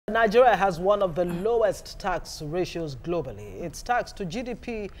Nigeria has one of the lowest tax ratios globally. Its tax to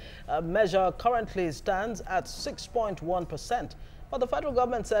GDP measure currently stands at 6.1%. But the federal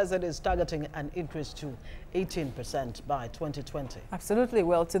government says it is targeting an increase to 18% by 2020. Absolutely.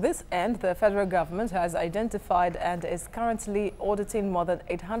 Well, to this end, the federal government has identified and is currently auditing more than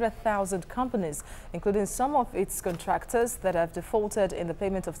 800,000 companies, including some of its contractors that have defaulted in the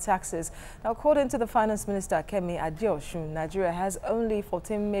payment of taxes. Now, according to the Finance Minister, Kemi Adeosun, Nigeria has only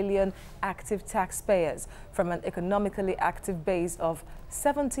 14 million active taxpayers from an economically active base of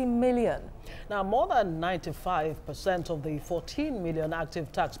 70 million. Now, more than 95% of the 14 million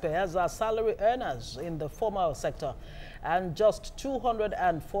active taxpayers are salary earners in the formal sector, and just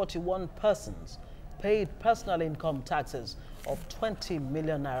 241 persons paid personal income taxes of 20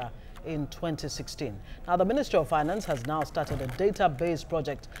 million naira in 2016. Now, the Ministry of Finance has now started a database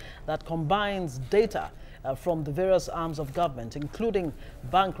project that combines data from the various arms of government, including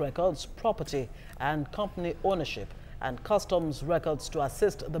bank records, property and company ownership, and customs records to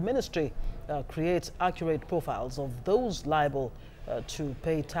assist the ministry create accurate profiles of those liable to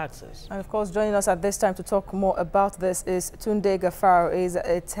pay taxes. And of course, joining us at this time to talk more about this is Tunde Gafaro, is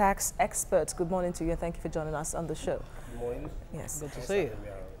a tax expert. Good morning to you and thank you for joining us on the show. Good morning. Yes. Good to see you.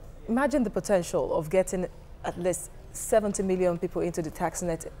 Imagine the potential of getting at least 70 million people into the tax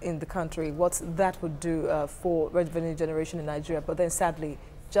net in the country. What that would do for revenue generation in Nigeria, but then sadly,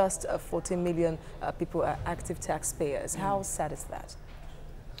 just 14 million people are active taxpayers. How sad is that?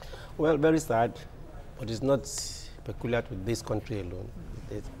 Well, very sad, but it's not peculiar to this country alone.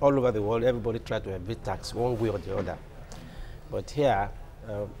 It's all over the world, everybody tries to evade tax one way or the other. But here,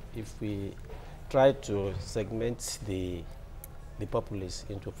 if we try to segment the populace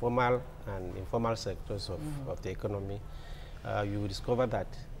into formal and informal sectors of the economy, you will discover that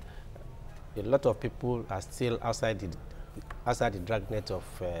a lot of people are still outside the dragnet of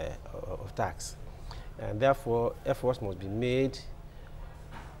tax, and therefore efforts must be made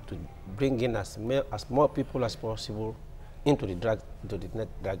to bring in as more people as possible into the net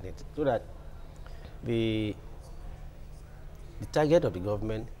dragnet, so that the target of the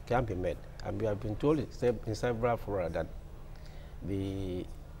government can be met. And we have been told in several fora that the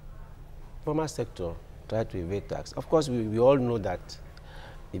formal sector try to evade tax. Of course, we all know that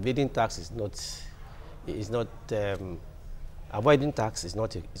evading tax is not avoiding tax is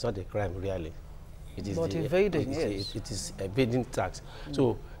not a crime, really. It is but evading is. It is evading tax.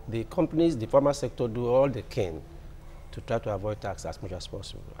 So the companies, the formal sector, do all they can to try to avoid tax as much as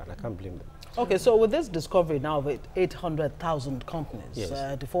possible, and I can't blame them. Okay, so with this discovery now of 800,000 companies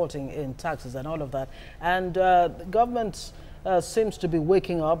yes. Defaulting in taxes and all of that, and the government seems to be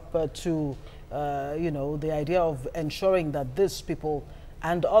waking up to, you know, the idea of ensuring that these people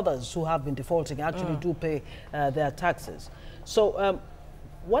and others who have been defaulting actually do pay their taxes. So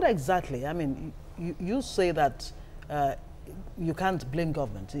what exactly, I mean, you say that you can't blame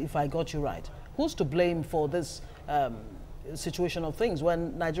government, if I got you right. Who's to blame for this situation of things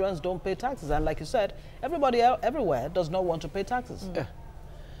when Nigerians don't pay taxes? And like you said, everybody everywhere does not want to pay taxes. Yeah.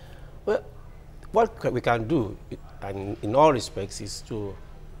 Well, what we can do, and in all respects, is to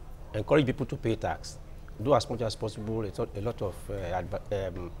encourage people to pay tax. Do as much as possible. It's a lot of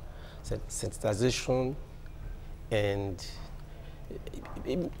sensitization and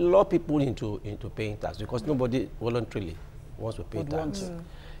lure people into paying tax, because nobody voluntarily wants to pay tax.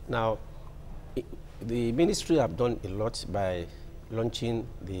 Now, the ministry have done a lot by launching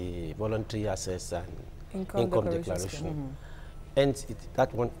the voluntary access and income declaration. And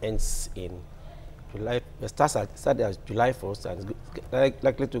that one ends in July. It starts at July 1st and is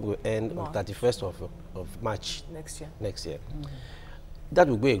likely to go end on 31st of March next year. That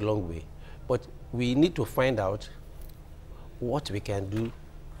will go a long way, but we need to find out what we can do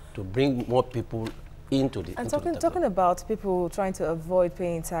to bring more people into the. And talking about people trying to avoid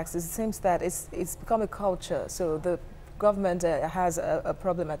paying taxes, it seems that it's become a culture. So the government has a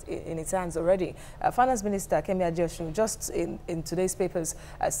problem in its hands already. Finance Minister Kemi Adeosun just in today's papers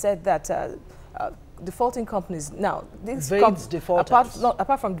said that defaulting companies now,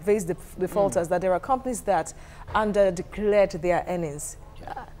 apart from VADES defaulters, that there are companies that under-declared their earnings.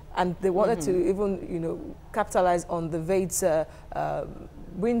 And they wanted to even, you know, capitalize on the VADES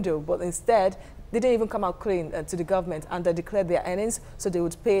window, but instead they didn't even come out clean to the government and they declared their earnings, so they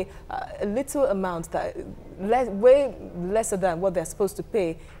would pay a little amount, that way lesser than what they're supposed to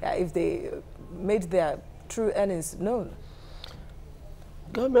pay if they made their true earnings known.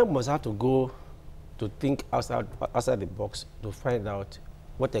 Government must have to go to think outside the box to find out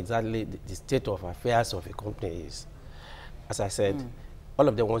what exactly the state of affairs of a company is. As I said, all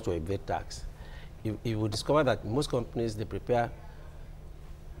of them want to evade tax. You will discover that most companies, they prepare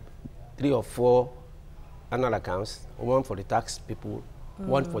 3 or 4 annual accounts, one for the tax people,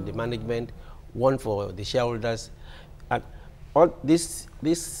 one for the management, one for the shareholders. And all these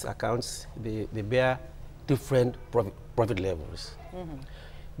accounts, they bear different profit levels.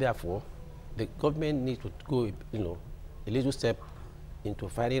 Therefore, the government needs to go, a little step into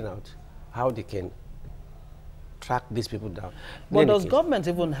finding out how they can track these people down. But does government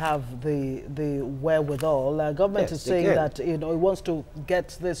even have the wherewithal? Government is saying that it wants to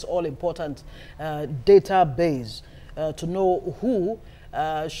get this all-important database to know who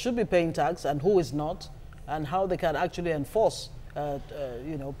should be paying tax and who is not, and how they can actually enforce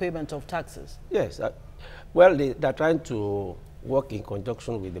payment of taxes. Yes, well, they're trying to work in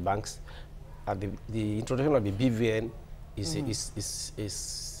conjunction with the banks. The introduction of the BVN is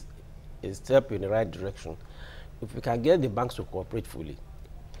a step in the right direction. If we can get the banks to cooperate fully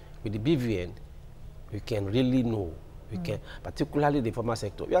with the BVN, we can really know. We can, particularly the formal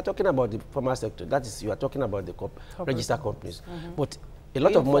sector. We are talking about the formal sector. That is, you are talking about the registered companies. But a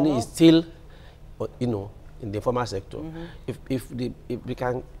lot of money is still, in the formal sector. If we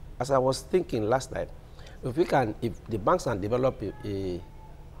can, as I was thinking last night, if the banks can develop a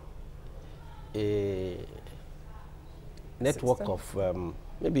network of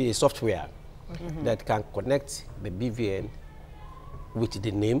maybe a software that can connect the BVN with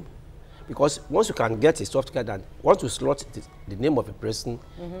the name, because once you can get a software that once you slot the name of a person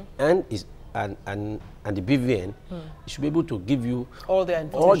and the BVN, it should be able to give you all the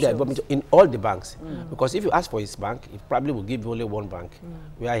information in all the banks. Because if you ask for his bank, it probably will give you only one bank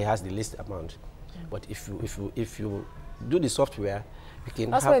where he has the least amount. But if you do the software, you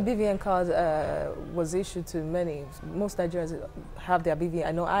can. That's why a BVN card was issued to many. Most Nigerians have their BVN.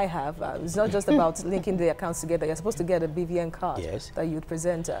 I know I have. It's not just about linking the accounts together. You're supposed to get a BVN card that you'd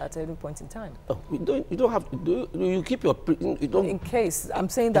present at any point in time. Oh, you don't have to do. You keep your. You don't. In case I'm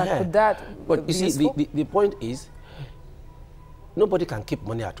saying that, could that? But you see, the point is, nobody can keep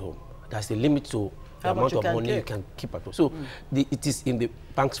money at home. There's a limit to the amount of money you can keep at home. So it is in the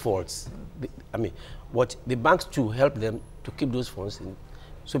bank's faults. What the banks too help them to keep those funds in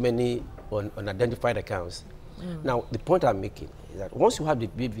so many unidentified accounts. Now, the point I'm making is that once you have the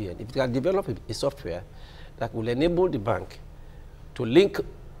BVN, if you can develop a software that will enable the bank to link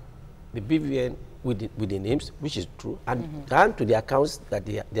the BVN with the names, which is true, and down to the accounts that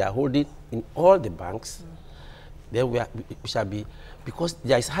they are holding in all the banks, then we shall be, because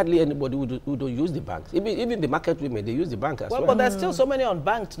there is hardly anybody who don't use the banks. Even the market women, they use the bank as well. But there's still so many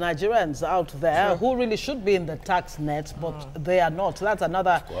unbanked Nigerians out there who really should be in the tax net, but they are not. That's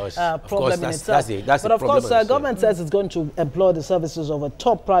another problem in itself. But of course, government says it's going to employ the services of a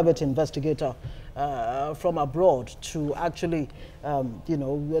top private investigator from abroad to actually,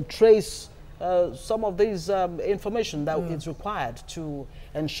 trace some of these information that is required to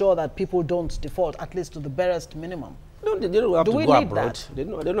ensure that people don't default, at least to the barest minimum. No, they don't have to go abroad. They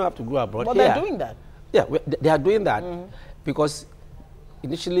don't have to go abroad. But they're doing that. Yeah, they are doing that because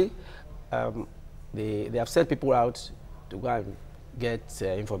initially they have sent people out to go and get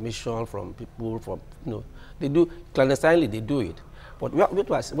information from people they do clandestinely. They do it, but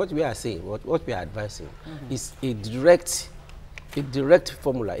what we are saying, what we are advising, is a direct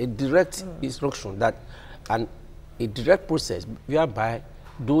formula, a direct instruction and a direct process whereby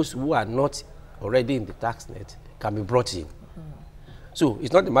those who are not already in the tax net can be brought in. So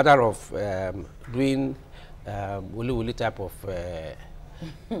it's not a matter of doing wuli type of.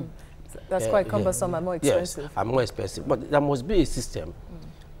 That's quite cumbersome and more expensive. Yes, and more expensive. But there must be a system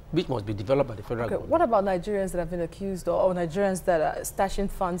which must be developed by the federal government. What about Nigerians that have been accused, or Nigerians that are stashing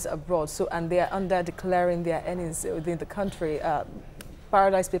funds abroad, and they are under declaring their earnings within the country?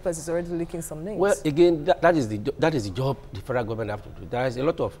 Paradise Papers is already leaking some names. Well, again, that is the job the federal government have to do. There is a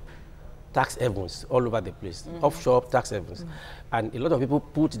lot of tax havens all over the place, offshore tax havens, and a lot of people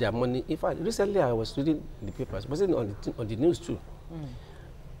put their money. In fact, recently I was reading the papers, was it on the news too?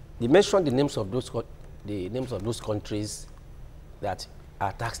 They mentioned the names of those countries that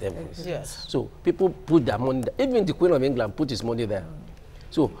are tax havens. Yes. So people put their money there. Even the Queen of England put his money there.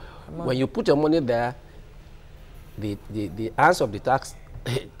 So when you put your money there, the answer of the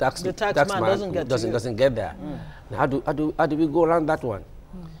taxman doesn't get there. Now, how do we go around that one?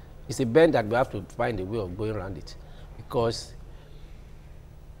 It's a bend that we have to find a way of going around it, because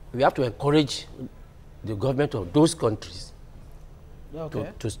we have to encourage the government of those countries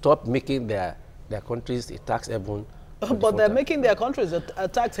to stop making their countries a tax haven. But they're making their countries a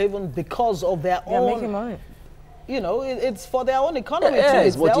tax haven because of their own. They're making money. It's for their own economy.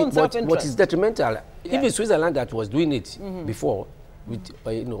 Yes, their own self-interest. What is detrimental? Even Switzerland that was doing it before, with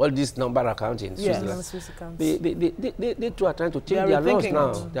you know, all these number accounting. Yeah. They too are trying to change their laws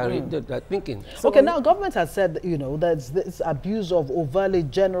now. They're thinking. So okay, now government has said, you know, there's this abuse of overly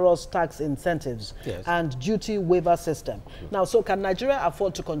generous tax incentives and duty waiver system. Now, so can Nigeria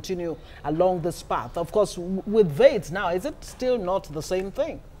afford to continue along this path? Of course, with VAT now, is it still not the same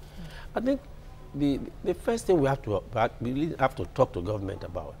thing? I think the first thing we really have to talk to government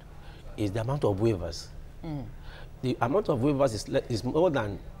about is the amount of waivers. The amount of waivers is more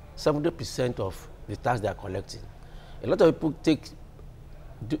than 70% of the tax they are collecting. A lot of people take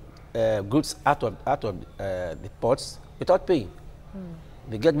goods out of the ports without paying.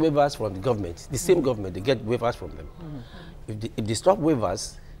 They get waivers from the government, the same government, they get waivers from them. If they stop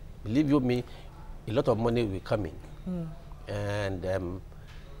waivers, believe you me, a lot of money will come in. And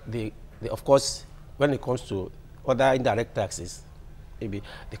of course, when it comes to other indirect taxes, maybe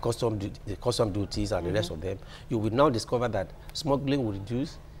the custom duties and the rest of them, you will now discover that smuggling will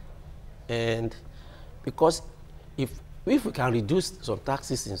reduce. And because if we can reduce some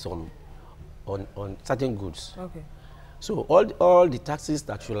taxes in on certain goods, so all the taxes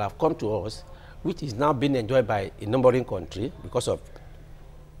that should have come to us, which is now being enjoyed by a neighboring country because of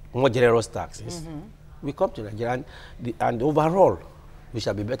more generous taxes, we come to Nigeria, and overall, we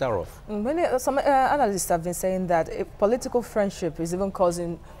shall be better off. Some analysts have been saying that a political friendship is even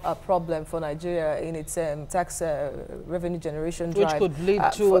causing a problem for Nigeria in its tax revenue generation drive. Which could lead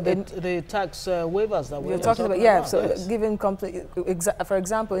to the tax waivers that we're talking about. Yeah, so given company, for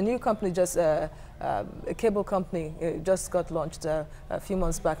example, a new company just a cable company just got launched a few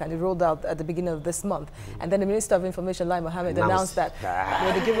months back, and it rolled out at the beginning of this month. And then the Minister of Information, Lai Mohammed, announced that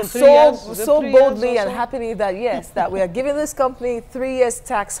so boldly and happily that yes, that we are giving this company 3 years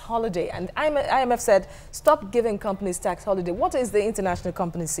tax holiday. And IMF said, stop giving companies tax holiday. What is the international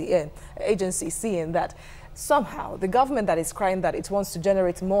company agency seeing that somehow the government that is crying that it wants to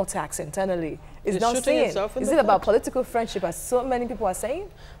generate more tax internally is not seeing? Is it about political friendship, as so many people are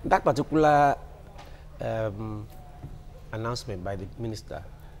saying? That particular announcement by the minister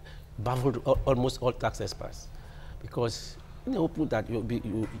baffled almost all tax experts, because in the hope that there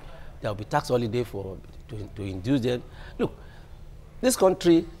will be tax holiday to induce them. Look, this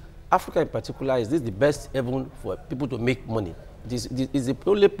country, Africa in particular, is this the best heaven for people to make money. This is the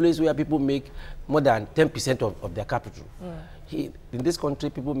only place where people make more than 10% of their capital. In this country,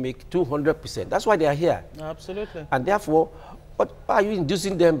 people make 200%. That's why they are here. Absolutely. And therefore, why are you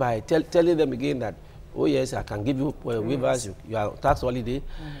inducing them by telling them again that, oh yes, I can give you waivers, you are tax holiday?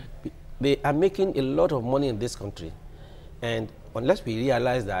 They are making a lot of money in this country. And unless we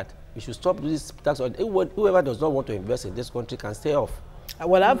realize that, we should stop this tax holiday. Whoever does not want to invest in this country can stay off.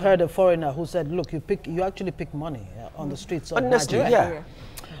 Well, I've heard a foreigner who said, look, you actually pick money on the streets of Nigeria. Yeah.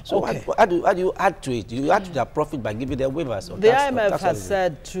 So how do you add to it? You add to their profit by giving them waivers. The IMF has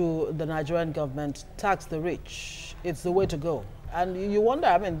said to the Nigerian government, tax the rich. It's the way to go. And you wonder,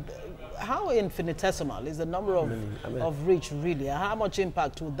 I mean, how infinitesimal is the number of rich really? How much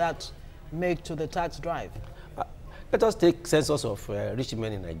impact would that make to the tax drive? Let us take census of rich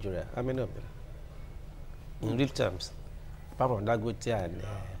men in Nigeria. How many of them? In real terms. Apart from Dangote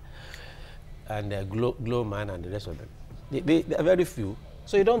and Glow Man and the rest of them. They are very few.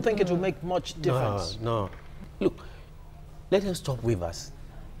 So you don't think it will make much difference? No. Look, let us stop waivers.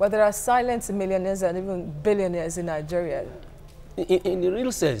 But there are silent millionaires and even billionaires in Nigeria. In the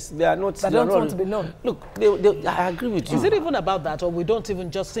real sense, they are not. They don't want to be known. Look, I agree with you. Is it even about that, or we don't even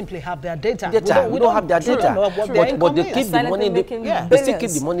just simply have their data? We don't have their data. But they keep the money. They still keep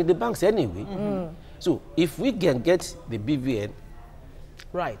the money in the banks anyway. So if we can get the BVN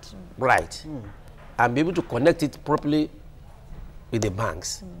right, and be able to connect it properly with the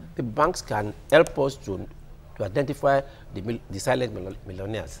banks can help us to identify the silent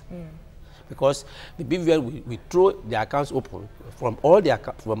millionaires. Because the BVN we throw the accounts open from all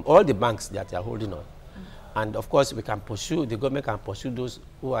the banks that they are holding on. And of course, the government can pursue those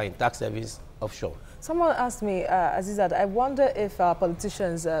who are in tax service offshore. Someone asked me, Azizat, I wonder if our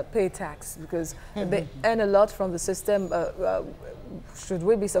politicians pay tax because they earn a lot from the system. Should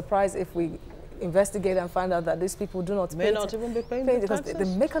we be surprised if we investigate and find out that these people do not may not even be paying because they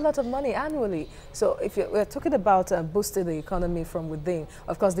make a lot of money annually? So if we're talking about boosting the economy from within,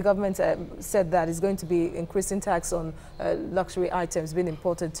 of course the government said that it's going to be increasing tax on luxury items being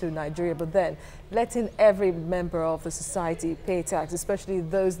imported to Nigeria, but then letting every member of the society pay tax, especially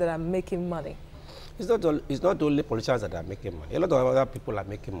those that are making money. It's not only politicians that are making money. A lot of other people are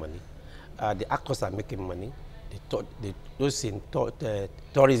making money. The actors are making money. Those in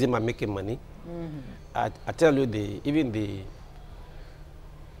tourism are making money. I tell you, even the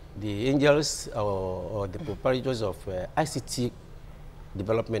angels or the proprietors of ICT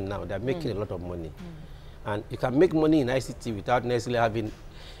development now. They're making a lot of money. And you can make money in ICT without necessarily having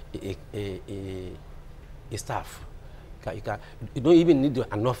a staff. You don't even need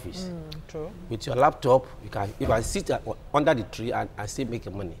an office. True. With your laptop, you can sit under the tree and still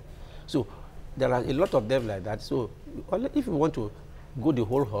make money. So there are a lot of them like that. So if you want to go the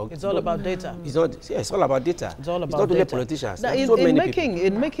whole hog, it's all about data. It's all about data. It's all about it's not data. Only politicians. Now,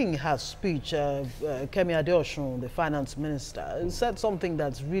 in making her speech, Kemi Adeosun, the finance minister, said something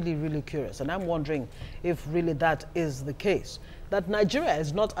that's really, really curious. And I'm wondering if really that is the case. That Nigeria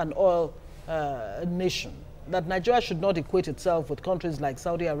is not an oil nation. That Nigeria should not equate itself with countries like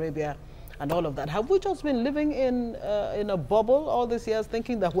Saudi Arabia and all of that. Have we just been living in a bubble all these years,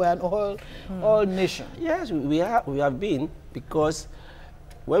 thinking that we're an oil nation? Yes, we have been, because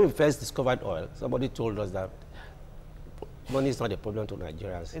when we first discovered oil, somebody told us that money is not a problem to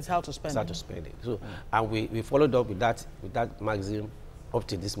Nigerians. It's how to spend it. It's how to spend it. So, and we followed up with that maxim up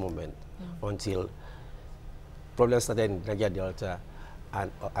to this moment, until problems started in Nigeria Delta,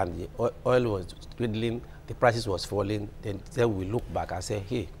 and the oil was dwindling, the prices was falling. Then we look back and say,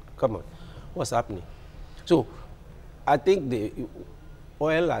 hey, come on, what's happening? So I think the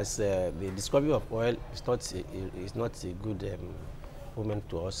oil, as the discovery of oil, is not a good moment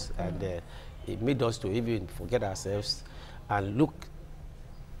to us, and it made us to even forget ourselves and look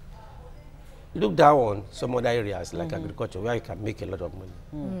down on some other areas like agriculture, where you can make a lot of money.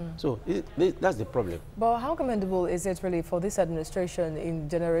 So that's the problem. But how commendable is it really for this administration in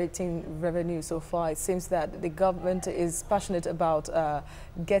generating revenue so far? It seems that the government is passionate about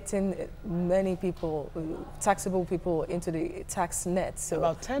getting many people, taxable people, into the tax net. So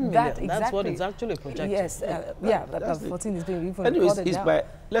about 10 million, that's what it's actually projected. Yes, yeah, that 14 is being even Anyways, recorded now.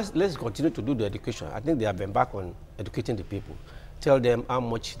 Let's continue to do the education. I think they have been back on educating the people. Tell them how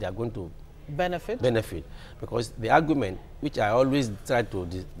much they are going to benefit, because the argument, which I always try to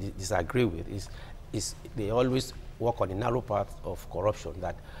disagree with, is they always work on the narrow path of corruption,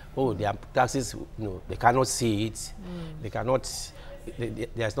 that their taxes, they cannot see it, they cannot,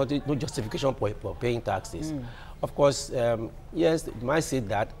 there's no justification for paying taxes. Of course, yes, you might say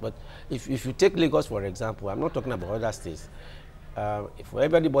that, but if you take Lagos, for example, I'm not talking about other states. If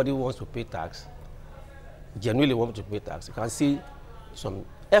everybody wants to pay tax, genuinely want to pay tax, you can see some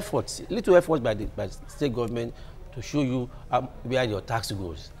efforts, little efforts by the state government to show you where your tax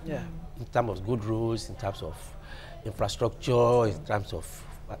goes. Yeah. In terms of good roads, in terms of infrastructure, in terms of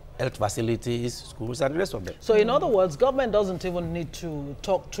health facilities, schools, and the rest of them. So in other words, government doesn't even need to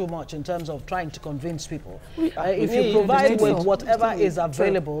talk too much in terms of trying to convince people. If you provide with whatever is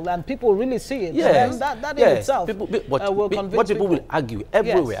available and people really see it, then that in itself will convince what people will argue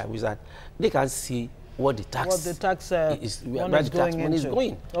everywhere is that they can see what the tax money is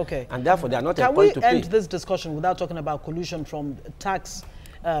going. Okay. And therefore, they are not Can employed to we pay. end this discussion without talking about collusion from tax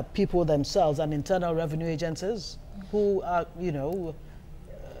people themselves and internal revenue agencies who are,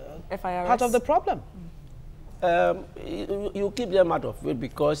 part of the problem? You keep them out of it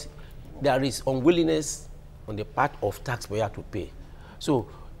because there is unwillingness on the part of taxpayer to pay. So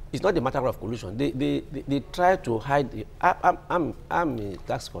it's not a matter of collusion. They try to hide. I'm a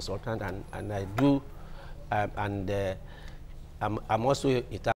tax consultant, and I do. I'm also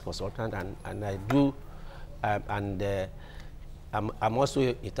a tax consultant, and I do, I'm also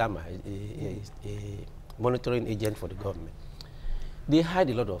a monitoring agent for the government. They hide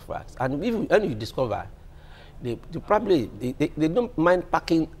a lot of facts, and when you discover, they don't mind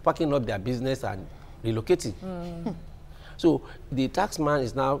packing up their business and relocating. So the taxman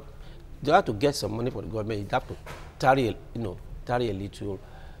is now, they have to get some money for the government. You have to tarry a little,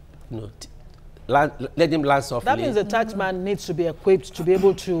 let him land softly. That means the taxman needs to be equipped to be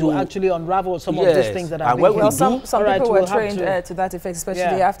able to actually unravel some of these things that are being well, some people were trained to that effect,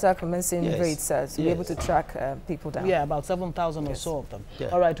 especially after commencing rates, to be able to track people down. Yeah, about 7,000 or so of them.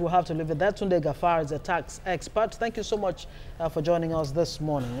 All right, we'll have to leave it there. Tunde Gafar is a tax expert. Thank you so much for joining us this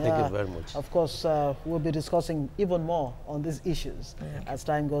morning. Thank you very much. Of course, we'll be discussing even more on these issues as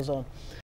time goes on.